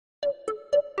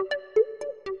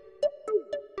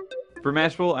For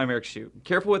Mashable, I'm Eric Shute.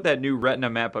 Careful with that new Retina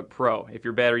MacBook Pro. If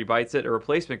your battery bites it, a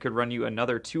replacement could run you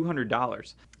another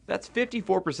 $200. That's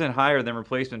 54% higher than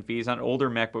replacement fees on older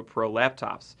MacBook Pro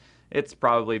laptops. It's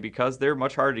probably because they're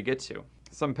much harder to get to.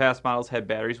 Some past models had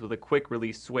batteries with a quick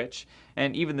release switch,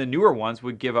 and even the newer ones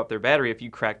would give up their battery if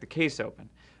you cracked the case open.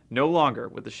 No longer.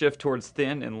 With the shift towards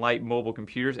thin and light mobile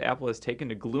computers, Apple has taken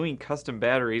to gluing custom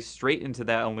batteries straight into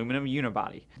that aluminum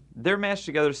unibody. They're mashed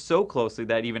together so closely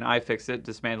that even iFixit,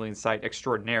 dismantling site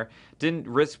extraordinaire, didn't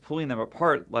risk pulling them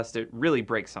apart lest it really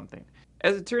break something.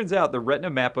 As it turns out, the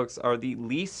Retina MacBooks are the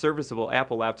least serviceable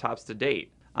Apple laptops to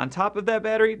date. On top of that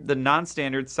battery, the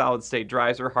non-standard solid-state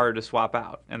drives are harder to swap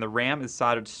out, and the RAM is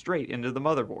soldered straight into the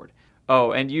motherboard.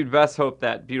 Oh, and you'd best hope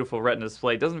that beautiful Retina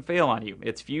display doesn't fail on you.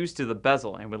 It's fused to the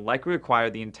bezel and would likely require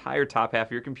the entire top half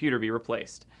of your computer be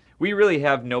replaced. We really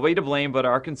have nobody to blame but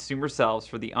our consumer selves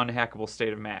for the unhackable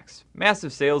state of Macs.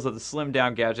 Massive sales of the slimmed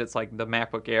down gadgets like the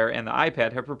MacBook Air and the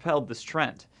iPad have propelled this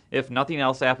trend. If nothing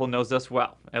else, Apple knows us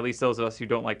well, at least those of us who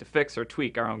don't like to fix or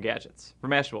tweak our own gadgets. For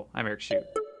Mashable, I'm Eric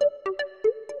Shute.